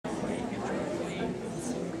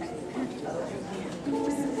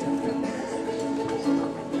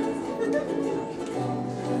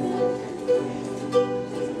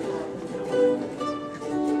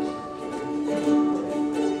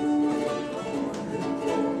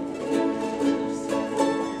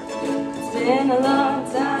been a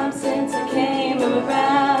long time since I came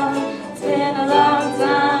around. It's been a long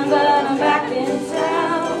time, but I'm back in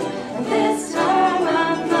town. And this time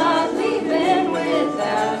I'm not leaving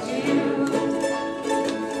without you.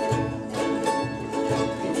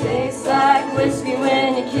 It tastes like whiskey when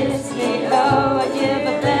you kiss me. Oh, I'd give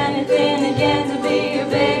up anything again to be your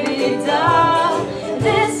baby doll.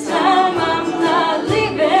 This time I'm not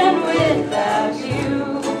leaving without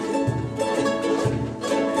you.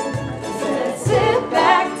 Sit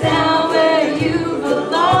back down where you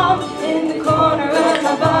belong, in the corner of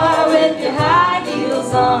my bar with your high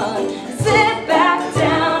heels on. Sit back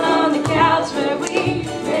down on the couch where we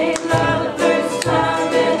made love the first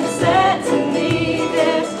time, and you said to me,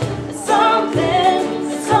 there's something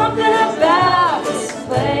about this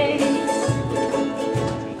place.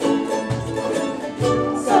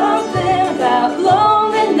 Something about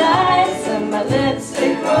lonely nights and my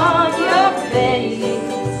lipstick on your face.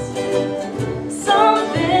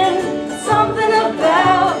 Something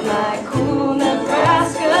about my cool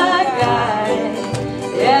Nebraska guy.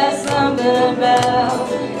 Yeah, something about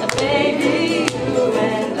a baby, you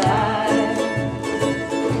and I.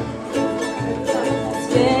 It's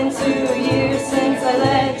been 2 years since I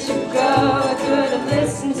let you go. I could have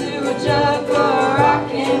listened to a jug or rock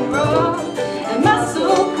and roll, and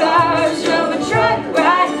muscle cars drove a truck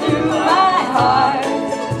right through my heart.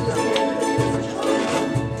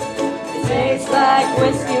 It tastes like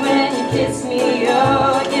whiskey when you kiss me.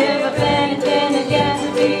 Oh, I'd give up anything again to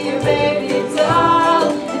be your baby doll.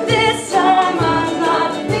 And this time I'm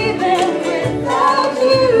not leaving without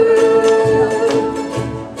you.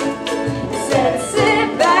 I said sit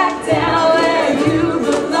back down where you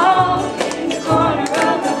belong, in the corner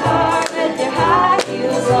of the bar with your high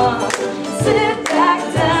heels on. Sit back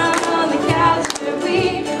down on the couch where we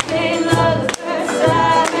made love the first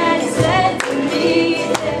time, and you said to me,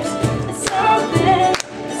 there's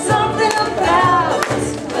something about this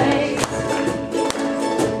place.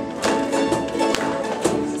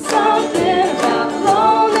 Something about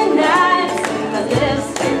lonely nights and my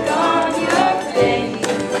lipstick on your face.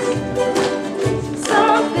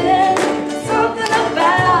 Something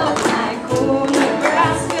about my cool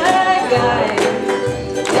Nebraska guy.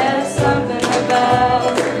 Yeah, something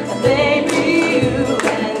about a baby, you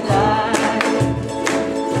and I.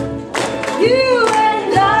 You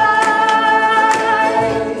and I.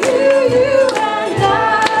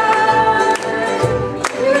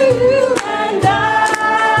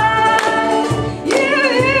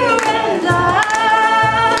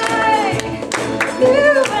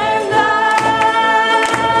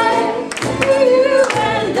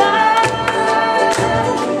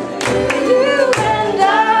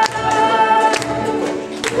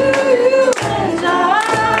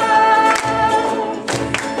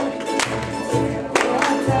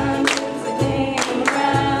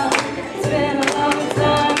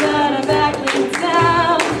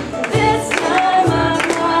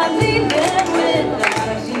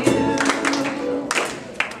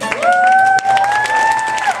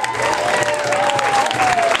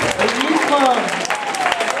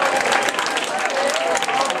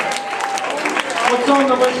 What's on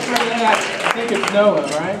the list for next? I think it's Noah,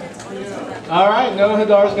 right? All right, Noah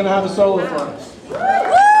Hadar's going to have a solo for us.